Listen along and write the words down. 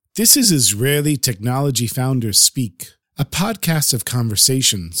This is Israeli Technology Founders Speak, a podcast of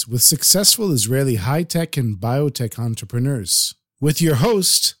conversations with successful Israeli high-tech and biotech entrepreneurs. With your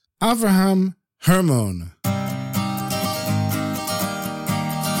host, Avraham Hermon.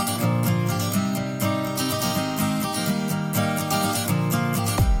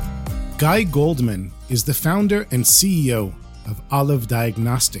 Guy Goldman is the founder and CEO of Olive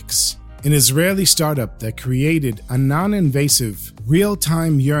Diagnostics, an Israeli startup that created a non-invasive,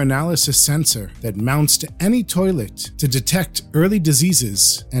 real-time urinalysis sensor that mounts to any toilet to detect early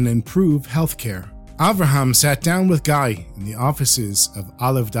diseases and improve healthcare. Avraham sat down with Guy in the offices of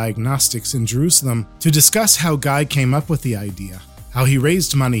Olive Diagnostics in Jerusalem to discuss how Guy came up with the idea, how he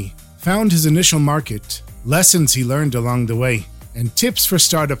raised money, found his initial market, lessons he learned along the way, and tips for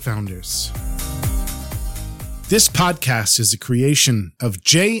startup founders. This podcast is a creation of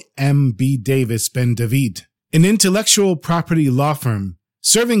JMB Davis Ben David, an intellectual property law firm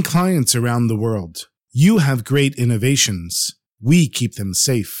serving clients around the world. You have great innovations. We keep them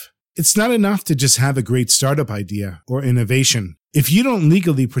safe. It's not enough to just have a great startup idea or innovation. If you don't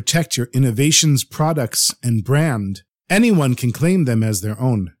legally protect your innovations, products, and brand, anyone can claim them as their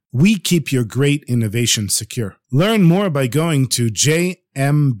own. We keep your great innovation secure. Learn more by going to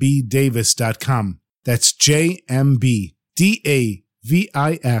jmbdavis.com. That's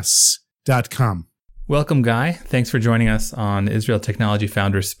jmbdavis.com. Welcome, Guy. Thanks for joining us on Israel Technology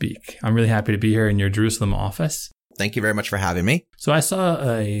Founders Speak. I'm really happy to be here in your Jerusalem office. Thank you very much for having me. So I saw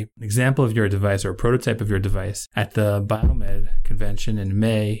an example of your device, or a prototype of your device, at the Biomed convention in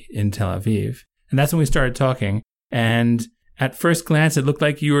May in Tel Aviv. And that's when we started talking. And at first glance, it looked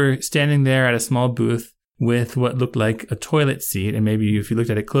like you were standing there at a small booth with what looked like a toilet seat. And maybe if you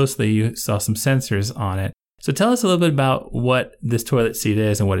looked at it closely, you saw some sensors on it. So tell us a little bit about what this toilet seat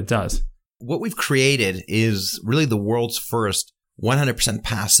is and what it does. What we've created is really the world's first 100%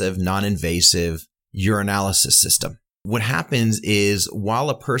 passive, non-invasive urinalysis system. What happens is while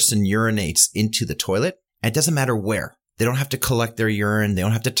a person urinates into the toilet, it doesn't matter where. They don't have to collect their urine. They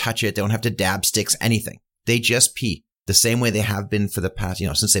don't have to touch it. They don't have to dab sticks, anything. They just pee the same way they have been for the past,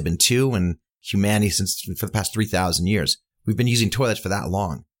 since they've been two, and humanity for the past 3,000 years. We've been using toilets for that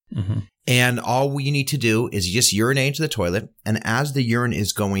long. Mm-hmm. And all you need to do is you just urinate into the toilet. And as the urine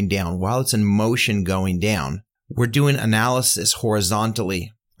is going down, while it's in motion going down, we're doing analysis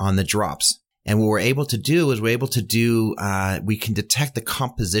horizontally on the drops. And what we're able to do is we can detect the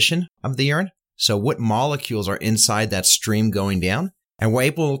composition of the urine. So what molecules are inside that stream going down. And we're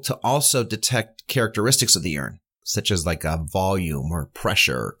able to also detect characteristics of the urine, such as like a volume or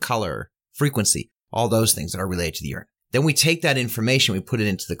pressure, color, frequency, all those things that are related to the urine. Then we take that information, we put it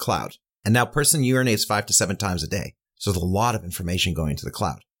into the cloud. And now a person urinates 5 to 7 times a day. So there's a lot of information going into the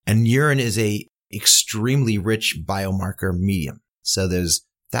cloud. And urine is a extremely rich biomarker medium. So there's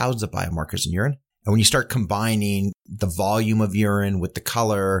thousands of biomarkers in urine. And when you start combining the volume of urine with the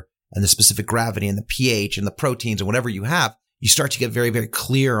color and the specific gravity and the pH and the proteins and whatever you have, you start to get very, very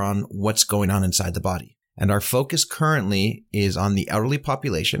clear on what's going on inside the body. And our focus currently is on the elderly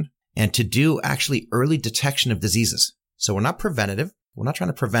population and to do actually early detection of diseases. So we're not preventative. We're not trying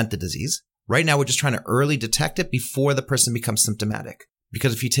to prevent the disease. Right now, we're just trying to early detect it before the person becomes symptomatic.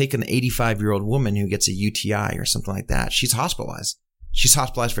 Because if you take an 85-year-old woman who gets a UTI or something like that, she's hospitalized. She's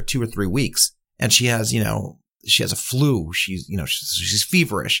hospitalized for 2 or 3 weeks. And she has, she has a flu. She's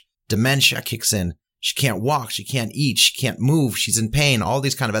feverish. Dementia kicks in. She can't walk. She can't eat. She can't move. She's in pain. All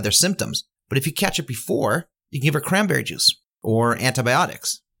these kind of other symptoms. But if you catch it before, you can give her cranberry juice or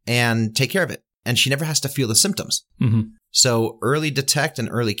antibiotics and take care of it. And she never has to feel the symptoms. Mm-hmm. So early detect and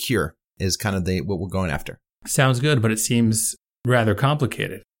early cure is kind of what we're going after. Sounds good, but it seems rather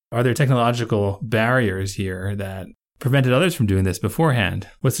complicated. Are there technological barriers here that prevented others from doing this beforehand?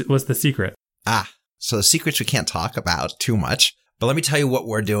 What's the secret? So the secrets we can't talk about too much. But let me tell you what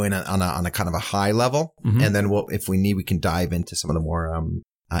we're doing on a kind of a high level. Mm-hmm. And then if we need, we can dive into some of the more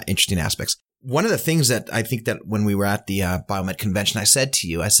interesting aspects. One of the things that I think that when we were at the Biomed convention, I said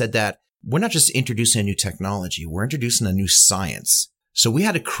that we're not just introducing a new technology, we're introducing a new science. So we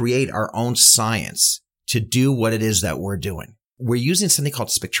had to create our own science to do what it is that we're doing. We're using something called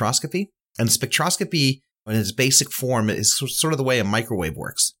spectroscopy. And spectroscopy in its basic form is sort of the way a microwave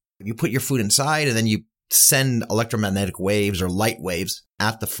works. You put your food inside and then you send electromagnetic waves or light waves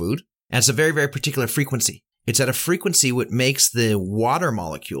at the food. And it's a very, very particular frequency. It's at a frequency which makes the water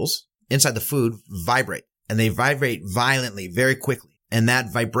molecules inside the food vibrate. And they vibrate violently, very quickly. And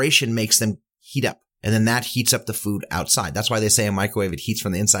that vibration makes them heat up. And then that heats up the food outside. That's why they say in a microwave, it heats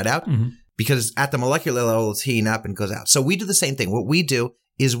from the inside out. Mm-hmm. Because at the molecular level, it's heating up and goes out. So we do the same thing. What we do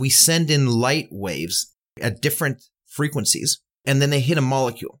is we send in light waves at different frequencies, and then they hit a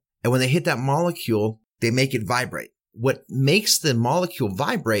molecule. And when they hit that molecule, they make it vibrate. What makes the molecule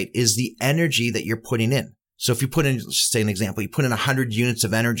vibrate is the energy that you're putting in. So if you put in, let's say an example, you put in 100 units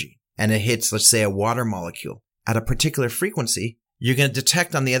of energy and it hits, let's say, a water molecule at a particular frequency, you're going to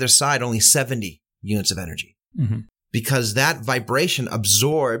detect on the other side only 70 units of energy because that vibration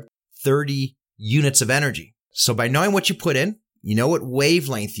absorbed 30 units of energy. So by knowing what you put in, you know what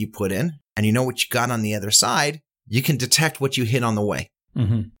wavelength you put in, and you know what you got on the other side, you can detect what you hit on the way.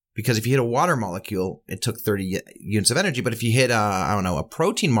 Because if you hit a water molecule, it took 30 units of energy. But if you hit, a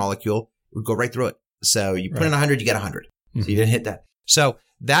protein molecule, it would go right through it. So you put in 100, you get 100. So you didn't hit that. So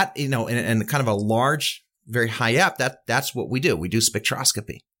that, and kind of a large, very high up, that's what we do. We do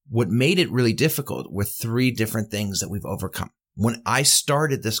spectroscopy. What made it really difficult were 3 different things that we've overcome. When I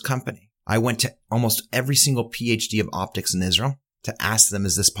started this company, I went to almost every single PhD of optics in Israel to ask them,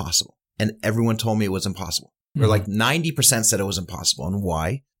 is this possible? And everyone told me it was impossible. Or like 90% said it was impossible. And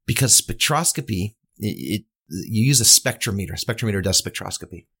why? Because spectroscopy, you use a spectrometer. A spectrometer does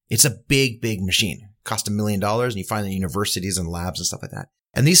spectroscopy. It's a big, big machine. It costs $1 million, and you find it in universities and labs and stuff like that.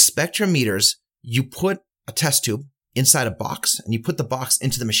 And these spectrometers, you put a test tube inside a box, and you put the box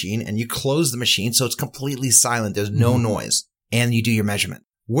into the machine, and you close the machine so it's completely silent. There's no noise, and you do your measurement.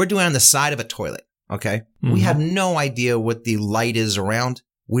 We're doing it on the side of a toilet, okay? We have no idea what the light is around.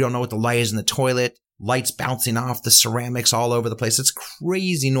 We don't know what the light is in the toilet. Lights bouncing off the ceramics all over the place. It's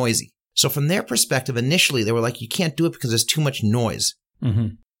crazy noisy. So from their perspective, initially, they were like, you can't do it because there's too much noise.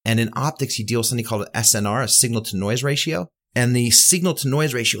 And in optics, you deal with something called an SNR, a signal to noise ratio. And the signal to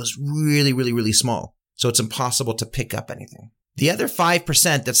noise ratio is really, really, really small. So it's impossible to pick up anything. The other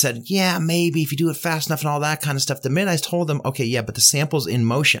 5% that said, yeah, maybe if you do it fast enough and all that kind of stuff. The minute I told them, okay, yeah, but the sample's in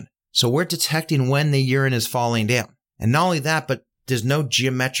motion. So we're detecting when the urine is falling down. And not only that, but there's no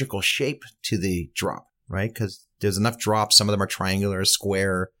geometrical shape to the drop, right? Because there's enough drops. Some of them are triangular,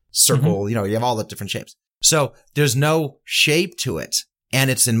 square, circle, you have all the different shapes. So there's no shape to it, and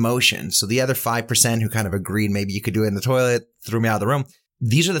it's in motion. So the other 5% who kind of agreed maybe you could do it in the toilet, threw me out of the room.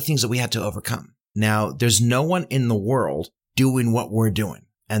 These are the things that we had to overcome. Now, there's no one in the world doing what we're doing.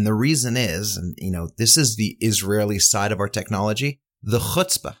 And the reason is, and this is the Israeli side of our technology, the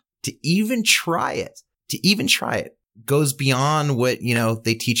chutzpah to even try it goes beyond what,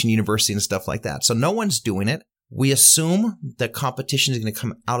 they teach in university and stuff like that. So no one's doing it. We assume that competition is going to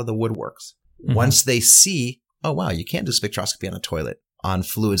come out of the woodworks once they see, oh, wow, you can't do spectroscopy on a toilet on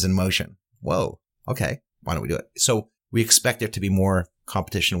fluids in motion. Whoa. Okay. Why don't we do it? So we expect there to be more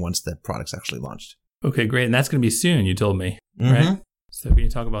competition once the product's actually launched. Okay, great. And that's going to be soon, you told me, right? So can you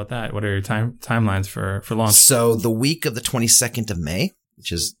talk about that? What are your timelines for launch? So the week of the 22nd of May,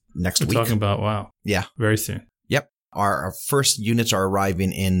 which is next week. We're talking about, wow. Yeah. Very soon. Yep. Our first units are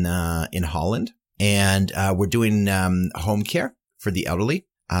arriving in Holland, and we're doing home care for the elderly.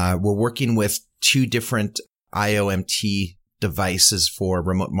 We're working with 2 different IOMT devices for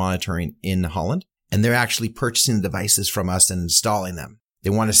remote monitoring in Holland, and they're actually purchasing the devices from us and installing them. They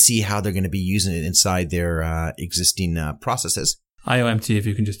want to see how they're going to be using it inside their existing processes. IOMT, if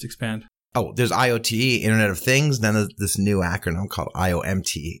you can just expand. Oh, there's IoT, Internet of Things. Then there's this new acronym called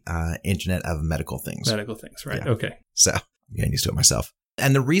IOMT, Internet of Medical Things. Medical Things, right. Yeah. Okay. So I'm getting used to it myself.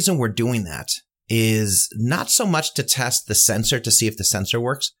 And the reason we're doing that is not so much to test the sensor to see if the sensor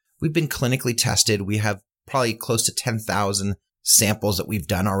works. We've been clinically tested. We have probably close to 10,000 samples that we've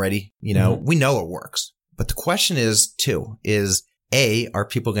done already. We know it works. But the question is, A, are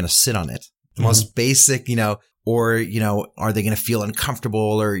people going to sit on it? The most basic, or, are they going to feel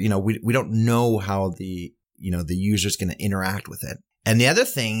uncomfortable, or, we don't know how the user's going to interact with it. And the other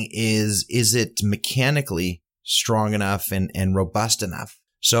thing is it mechanically strong enough and robust enough?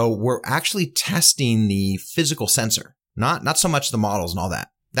 So we're actually testing the physical sensor, not so much the models and all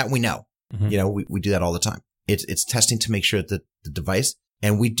that we know. We do that all the time. It's testing to make sure that the device,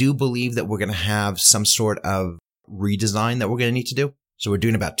 and we do believe that we're going to have some sort of redesign that we're going to need to do. So we're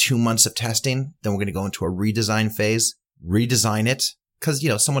doing about 2 months of testing. Then we're going to go into a redesign phase, redesign it, because,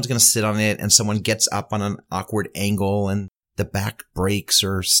 someone's going to sit on it and someone gets up on an awkward angle and the back breaks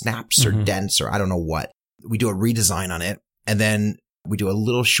or snaps or dents or I don't know what. We do a redesign on it, and then we do a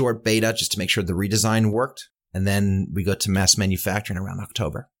little short beta just to make sure the redesign worked. And then we go to mass manufacturing around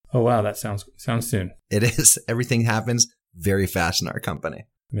October. Oh, wow. That sounds soon. It is. Everything happens very fast in our company.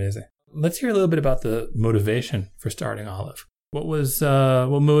 Amazing. Let's hear a little bit about the motivation for starting Olive. What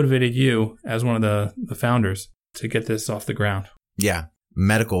motivated you as one of the founders to get this off the ground? Yeah.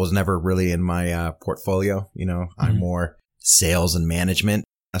 Medical was never really in my portfolio. I'm more sales and management,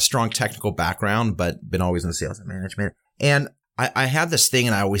 a strong technical background, but been always in sales and management. And I have this thing,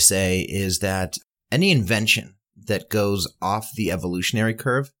 and I always say is that any invention that goes off the evolutionary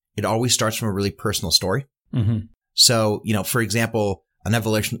curve it always starts from a really personal story. Mm-hmm. So, for example, an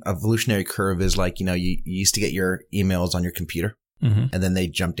evolutionary curve is like, you used to get your emails on your computer, Mm-hmm. and then they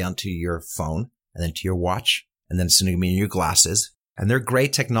jump down to your phone, and then to your watch, and then soon to be in your glasses. And they're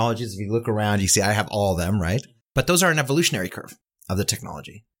great technologies. If you look around, you see I have all of them, right? But those are an evolutionary curve of the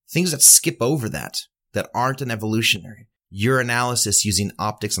technology. Things that skip over that aren't an evolutionary. Urinalysis using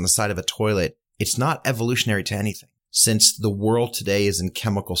optics on the side of a toilet, it's not evolutionary to anything, since the world today is in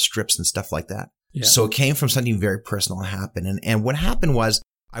chemical strips and stuff like that. Yeah. So it came from something very personal to happen. And what happened was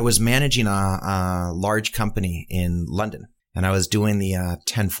I was managing a large company in London, and I was doing the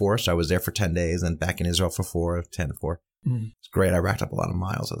 10-4. So I was there for 10 days and back in Israel for 10-4. It's great. I racked up a lot of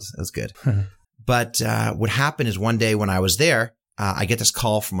miles. It was good. But what happened is one day when I was there, I get this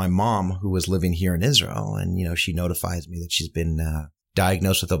call from my mom who was living here in Israel. And, she notifies me that she's been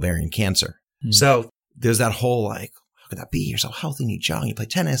diagnosed with ovarian cancer. Mm. So there's that whole like, how could that be? You're so healthy and you jog, you play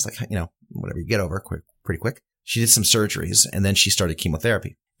tennis, like, whatever, you get over pretty quick. She did some surgeries and then she started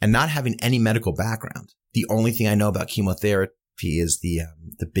chemotherapy. And not having any medical background, the only thing I know about chemotherapy is the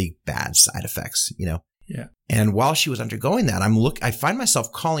big bad side effects, Yeah. And while she was undergoing that, I find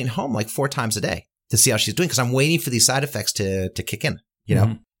myself calling home like 4 times a day to see how she's doing because I'm waiting for these side effects to kick in,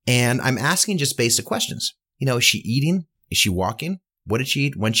 Mm-hmm. And I'm asking just basic questions. Is she eating? Is she walking? What did she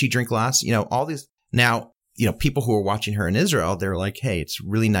eat? When did she drink last? All these. Now, people who are watching her in Israel, they're like, hey, it's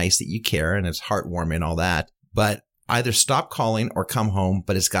really nice that you care and it's heartwarming and all that. But either stop calling or come home,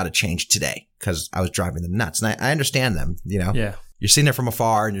 but it's got to change today because I was driving them nuts. And I understand them, Yeah. You're sitting there from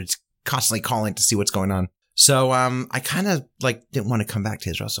afar and you're just constantly calling to see what's going on. So I kind of didn't want to come back to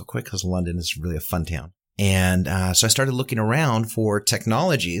Israel so quick because London is really a fun town. And so I started looking around for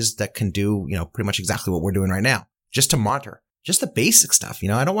technologies that can do, pretty much exactly what we're doing right now, just to monitor, just the basic stuff.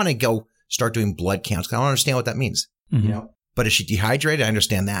 I don't want to go start doing blood counts because I don't understand what that means. Mm-hmm. But is she dehydrated? I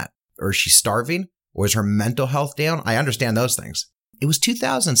understand that. Or is she starving? Or is her mental health down? I understand those things. It was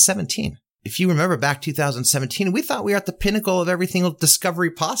 2017. If you remember back 2017, we thought we were at the pinnacle of everything discovery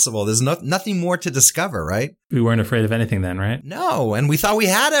possible. There's nothing more to discover, right? We weren't afraid of anything then, right? No. And we thought we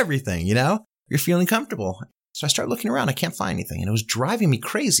had everything, You're feeling comfortable. So I started looking around. I can't find anything. And it was driving me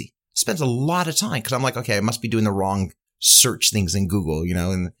crazy. I spent a lot of time because I'm like, okay, I must be doing the wrong search things in Google,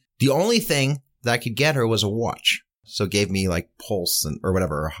 And the only thing that I could get her was a watch. So it gave me like pulse or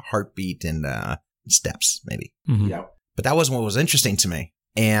whatever, heartbeat and steps maybe. Mm-hmm. But that wasn't what was interesting to me.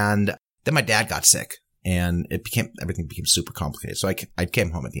 And then my dad got sick and everything became super complicated. So I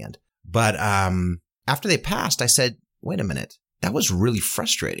came home at the end. But after they passed, I said, wait a minute, that was really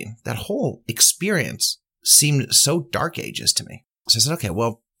frustrating. That whole experience seemed so dark ages to me. So I said, okay,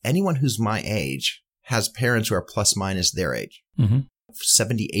 well, anyone who's my age has parents who are plus minus their age. Mm-hmm.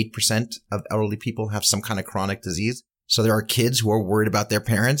 78% of elderly people have some kind of chronic disease. So there are kids who are worried about their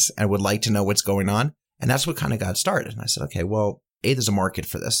parents and would like to know what's going on. And that's what kind of got started. And I said, okay, well, A, there's a market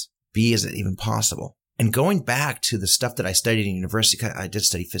for this. B, is it even possible? And going back to the stuff that I studied in university, I did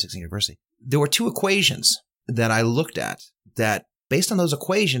study physics in university. There were 2 equations that I looked at that based on those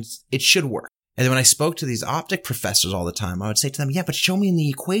equations, it should work. And then when I spoke to these optic professors all the time, I would say to them, yeah, but show me in the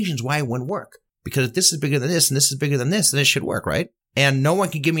equations why it wouldn't work. Because if this is bigger than this and this is bigger than this, then it should work, right? And no one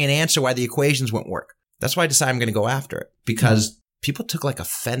could give me an answer why the equations wouldn't work. That's why I decided I'm going to go after it because people took like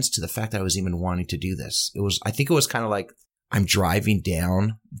offense to the fact that I was even wanting to do this. I think it was kind of like I'm driving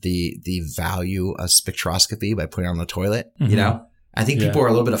down the value of spectroscopy by putting it on the toilet, Mm-hmm. I think people are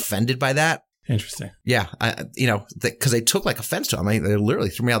a little bit offended by that. Interesting. Yeah. Because they took like offense to it. I mean, they literally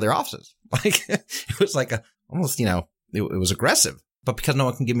threw me out of their offices. Like it was like almost, it was aggressive, but because no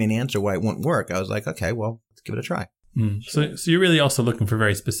one can give me an answer why it wouldn't work, I was like, okay, well, let's give it a try. Mm. So you're really also looking for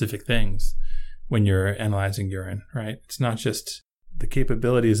very specific things when you're analyzing urine, right? It's not just the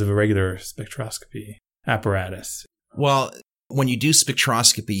capabilities of a regular spectroscopy apparatus. Well, when you do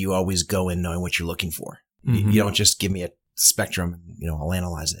spectroscopy, you always go in knowing what you're looking for. Mm-hmm. You don't just give me a spectrum and, I'll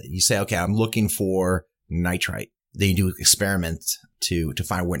analyze it. You say, okay, I'm looking for nitrite. Then you do an experiment to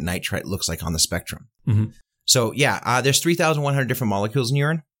find what nitrite looks like on the spectrum. Mm-hmm. So yeah, there's 3,100 different molecules in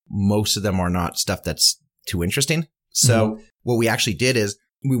urine. Most of them are not stuff that's too interesting. So what we actually did is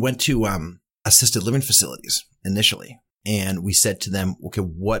we went to assisted living facilities initially, and we said to them, okay,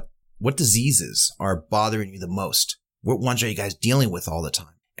 what diseases are bothering you the most? What ones are you guys dealing with all the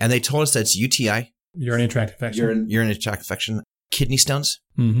time? And they told us that it's UTI, urinary tract infection, urinary tract infection, kidney stones,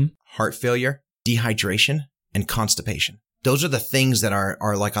 heart failure, dehydration, and constipation. Those are the things that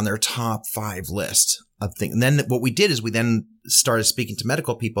are like on their top 5 list of things. And then what we did is we then started speaking to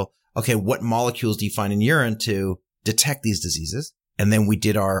medical people. Okay, what molecules do you find in urine to detect these diseases? And then we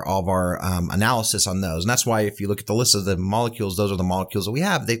did all of our analysis on those. And that's why if you look at the list of the molecules, those are the molecules that we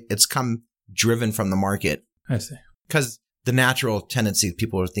have. It's come driven from the market. I see. Because the natural tendency,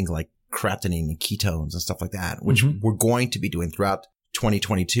 people are thinking like creatinine and ketones and stuff like that, which we're going to be doing throughout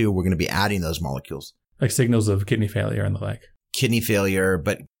 2022. We're going to be adding those molecules. Like signals of kidney failure and the like. Kidney failure,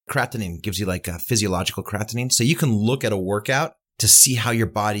 but creatinine gives you like a physiological creatinine. So you can look at a workout to see how your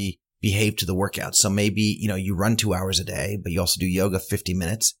body behaved to the workout. So maybe, you run 2 hours a day, but you also do yoga 50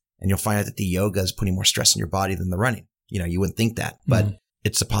 minutes and you'll find out that the yoga is putting more stress on your body than the running. You wouldn't think that, but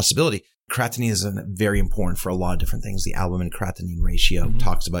it's a possibility. Creatinine is very important for a lot of different things. The albumin creatinine ratio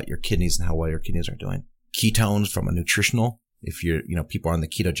talks about your kidneys and how well your kidneys are doing. Ketones from a nutritional, if people are on the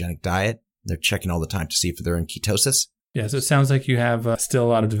ketogenic diet, they're checking all the time to see if they're in ketosis. Yeah, so it sounds like you have still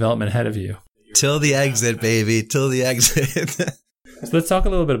a lot of development ahead of you. Till the exit, baby. Till the exit. So let's talk a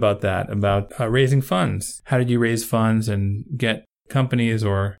little bit about that, about raising funds. How did you raise funds and get companies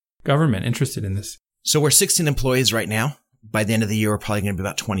or government interested in this? So we're 16 employees right now. By the end of the year, we're probably going to be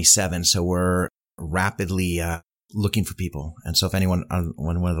about 27. So we're rapidly looking for people. And so if anyone,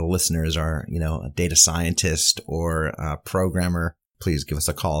 one of the listeners are, a data scientist or a programmer, please give us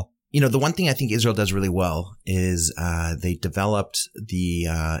a call. The one thing I think Israel does really well is they developed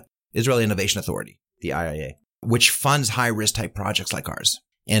the Israel Innovation Authority, the IIA, which funds high-risk type projects like ours.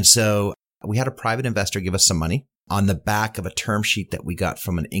 And so we had a private investor give us some money on the back of a term sheet that we got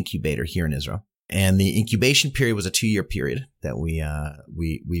from an incubator here in Israel. And the incubation period was a 2-year period that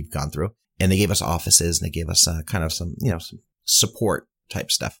we've gone through. And they gave us offices and they gave us kind of some support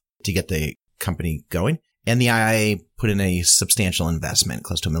type stuff to get the company going. And the IIA put in a substantial investment,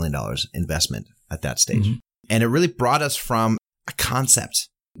 close to $1 million investment at that stage. And it really brought us from a concept.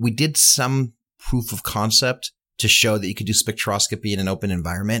 We did some proof of concept to show that you could do spectroscopy in an open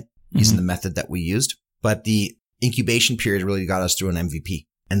environment using the method that we used. But the incubation period really got us through an MVP.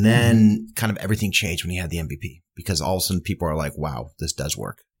 And then kind of everything changed when you had the MVP, because all of a sudden people are like, wow, this does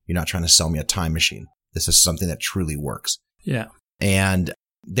work. You're not trying to sell me a time machine. This is something that truly works. Yeah. And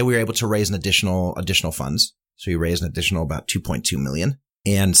then we were able to raise an additional funds. So we raised an additional about 2.2 million.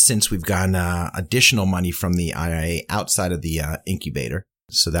 And since we've gotten additional money from the IIA outside of the incubator,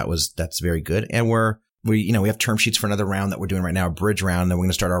 so that's very good. And we have term sheets for another round that we're doing right now, a bridge round. Then we're going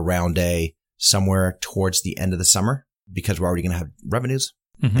to start our round A somewhere towards the end of the summer because we're already going to have revenues.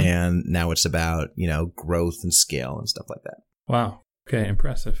 And now it's about, growth and scale and stuff like that. Wow. Okay.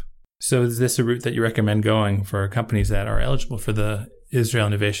 Impressive. So is this a route that you recommend going for companies that are eligible for the Israel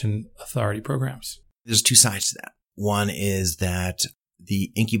Innovation Authority programs? There's two sides to that. One is that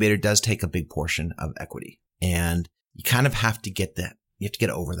the incubator does take a big portion of equity, and you kind of have to get that. You have to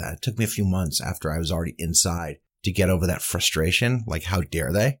get over that. It took me a few months after I was already inside to get over that frustration. Like, how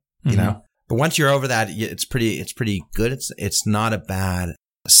dare they, you know? But once you're over that, it's pretty good. It's not a bad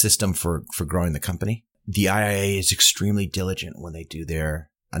system for growing the company. The IIA is extremely diligent when they do their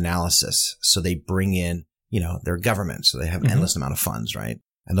analysis. So they bring in, their government. So they have an endless amount of funds, right?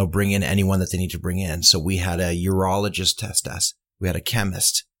 And they'll bring in anyone that they need to bring in. So we had a urologist test us. We had a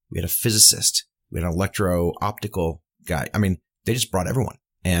chemist. We had a physicist. We had an electro-optical guy. I mean, they just brought everyone,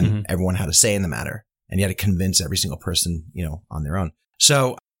 and everyone had a say in the matter. And you had to convince every single person, on their own.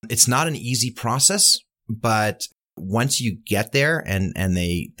 So it's not an easy process, but once you get there and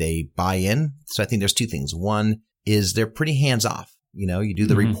they buy in. So I think there's two things. One is they're pretty hands off. You do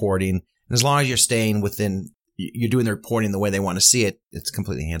the reporting, and as long as you're staying within, you're doing the reporting the way they want to see it, it's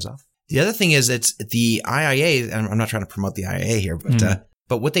completely hands off. The other thing is it's the IIA, and I'm not trying to promote the IIA here,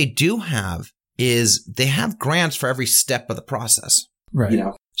 but what they do have is they have grants for every step of the process. Right.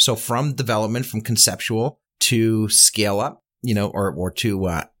 So from development, from conceptual to scale up, or to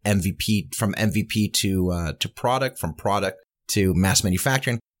MVP, from MVP to product, from product to mass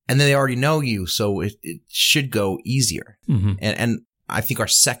manufacturing. And then they already know you, so it should go easier. And I think our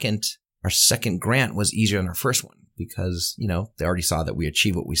second grant was easier than our first one because, they already saw that we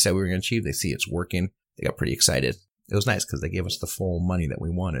achieved what we said we were going to achieve. They see it's working. They got pretty excited. It was nice because they gave us the full money that we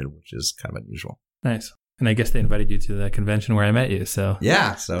wanted, which is kind of unusual. Nice. And I guess they invited you to the convention where I met you. So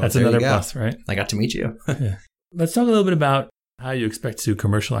yeah, so that's another plus, right? I got to meet you. Yeah. Let's talk a little bit about how you expect to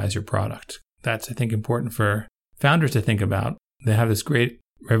commercialize your product. That's, I think, important for founders to think about. They have this great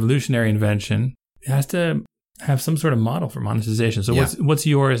revolutionary invention. It has to have some sort of model for monetization. So what's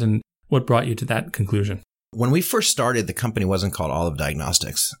yours and what brought you to that conclusion? When we first started, the company wasn't called Olive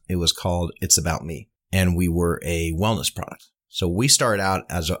Diagnostics. It was called It's About Me. And we were a wellness product. So we started out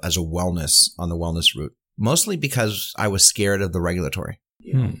as a wellness, on the wellness route, mostly because I was scared of the regulatory.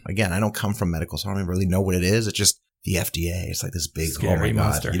 Again, I don't come from medical, so I don't even really know what it is. It's just the FDA. It's like this big, scary oh my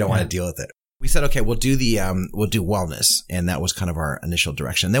monster. God, you don't want to deal with it. We said, okay, we'll do wellness. And that was kind of our initial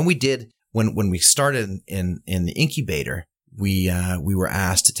direction. Then we did, when we started in the incubator, we were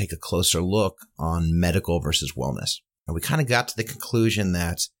asked to take a closer look on medical versus wellness. And we kind of got to the conclusion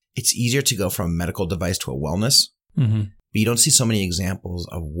that it's easier to go from a medical device to a wellness, Mm-hmm. but you don't see so many examples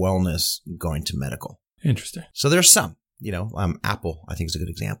of wellness going to medical. Interesting. So there's some, Apple, I think is a good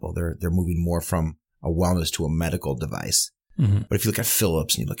example. They're moving more from a wellness to a medical device. Mm-hmm. But if you look at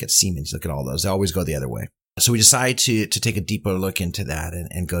Philips and you look at Siemens, you look at all those, they always go the other way. So we decided to take a deeper look into that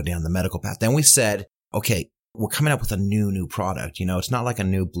and go down the medical path. Then we said, okay, we're coming up with a new product. It's not like a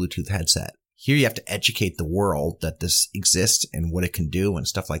new Bluetooth headset. Here you have to educate the world that this exists and what it can do and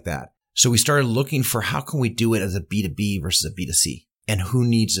stuff like that. So we started looking for how can we do it as a B2B versus a B2C and who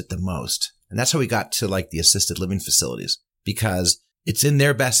needs it the most. And that's how we got to like the assisted living facilities, because it's in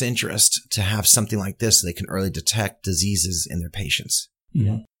their best interest to have something like this so they can early detect diseases in their patients.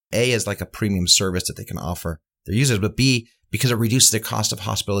 Mm-hmm. A, is like a premium service that they can offer their users, but B, because it reduces their cost of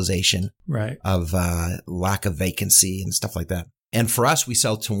hospitalization, right, of lack of vacancy and stuff like that. And for us, we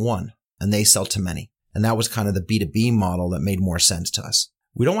sell to one and they sell to many. And that was kind of the B2B model that made more sense to us.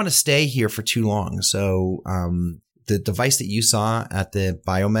 We don't want to stay here for too long. So the device that you saw at the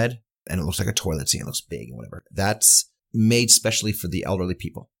Biomed, and it looks like a toilet seat, it looks big and whatever, that's made specially for the elderly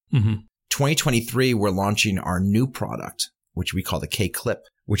people. Mm-hmm. 2023, we're launching our new product, which we call the K-Clip,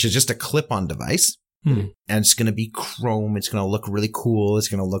 which is just a clip-on device. Mm-hmm. And it's going to be chrome. It's going to look really cool. It's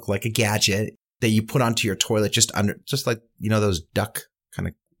going to look like a gadget that you put onto your toilet just like, those duck kind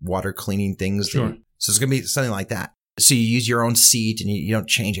of water cleaning things. Sure. So it's going to be something like that. So you use your own seat and you don't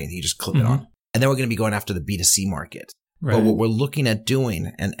change anything. You just clip Mm-hmm. it on. And then we're going to be going after the B2C market. Right. But what we're looking at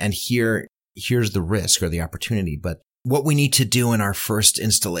doing, and here's the risk or the opportunity, but what we need to do in our first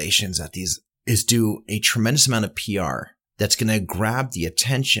installations at these is do a tremendous amount of PR that's going to grab the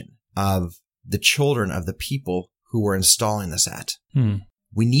attention of the children of the people who we're installing this at. Mm.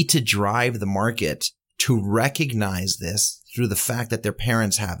 We need to drive the market to recognize this through the fact that their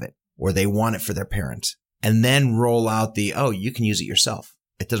parents have it or they want it for their parents, and then roll out you can use it yourself.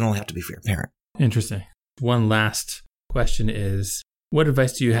 It doesn't only have to be for your parent. Interesting. One last question is, what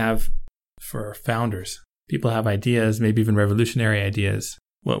advice do you have for founders? People have ideas, maybe even revolutionary ideas.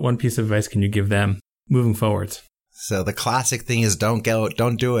 What one piece of advice can you give them moving forward? So the classic thing is don't do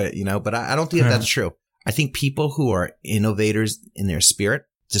it, but I don't think that's true. I think people who are innovators in their spirit,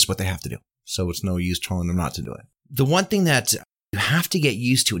 it's just what they have to do. So it's no use telling them not to do it. The one thing that you have to get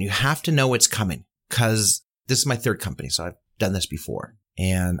used to and you have to know it's coming, because this is my third company. So I've done this before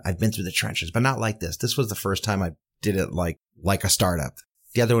and I've been through the trenches, but not like this. This was the first time I did it like a startup.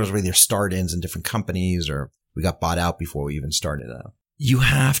 The other ones were either start-ins in different companies or we got bought out before we even started. You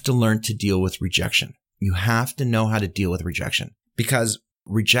have to learn to deal with rejection. You have to know how to deal with rejection because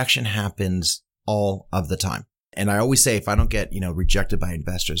rejection happens all of the time. And I always say, if I don't get, rejected by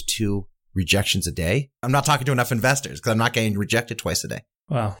investors 2 rejections a day, I'm not talking to enough investors because I'm not getting rejected twice a day.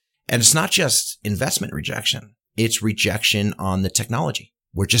 Wow. And it's not just investment rejection. It's rejection on the technology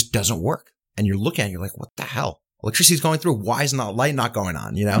where it just doesn't work. And you're looking at it, you're like, what the hell? Electricity's going through. Why is light not going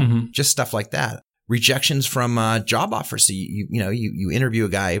on? Mm-hmm. Just stuff like that. Rejections from job offers. So you interview a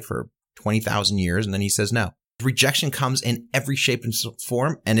guy for 20,000 years and then he says no. Rejection comes in every shape and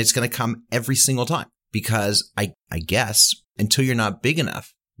form, and it's going to come every single time because I guess until you're not big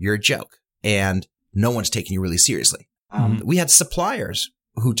enough, you're a joke and no one's taking you really seriously. Mm-hmm. We had suppliers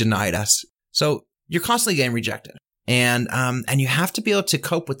who denied us. So you're constantly getting rejected and you have to be able to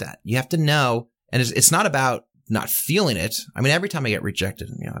cope with that. You have to know, and it's not about not feeling it. I mean, every time I get rejected,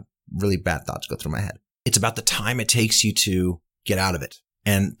 really bad thoughts go through my head. It's about the time it takes you to get out of it.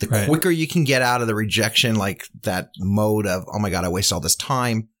 And the quicker you can get out of the rejection, like that mode of, oh my God, I wasted all this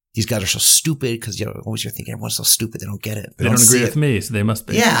time. These guys are so stupid because always you're thinking everyone's so stupid. They don't get it. They don't agree with me, so they must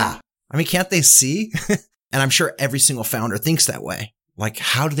be. Yeah. I mean, can't they see? And I'm sure every single founder thinks that way. Like,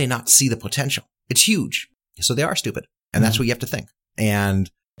 how do they not see the potential? It's huge. So they are stupid. And that's what you have to think. And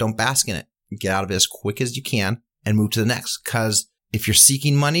don't bask in it. Get out of it as quick as you can and move to the next. Because if you're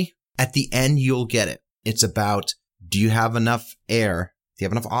seeking money, at the end, you'll get it. It's about, do you have enough air? Do you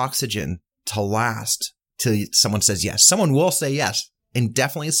have enough oxygen to last till someone says yes? Someone will say yes. And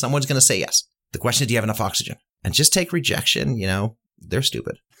definitely someone's going to say yes. The question is, do you have enough oxygen? And just take rejection. They're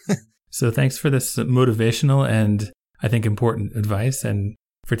stupid. So thanks for this motivational and I think important advice and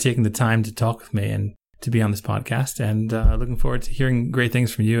for taking the time to talk with me and to be on this podcast. And looking forward to hearing great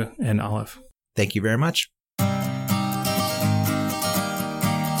things from you and Olive. Thank you very much.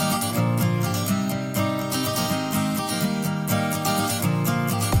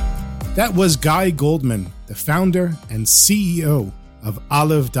 That was Guy Goldman, the founder and CEO of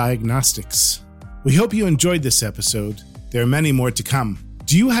Olive Diagnostics. We hope you enjoyed this episode. There are many more to come.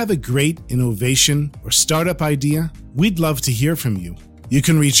 Do you have a great innovation or startup idea? We'd love to hear from you. You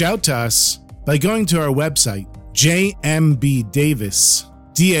can reach out to us by going to our website,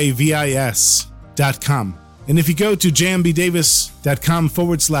 jmbdavis.com. And if you go to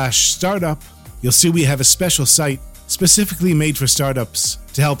jmbdavis.com/startup, you'll see we have a special site specifically made for startups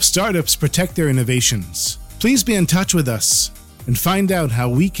to help startups protect their innovations. Please be in touch with us and find out how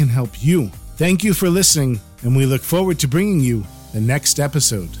we can help you. Thank you for listening, and we look forward to bringing you the next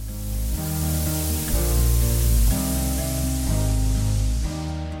episode.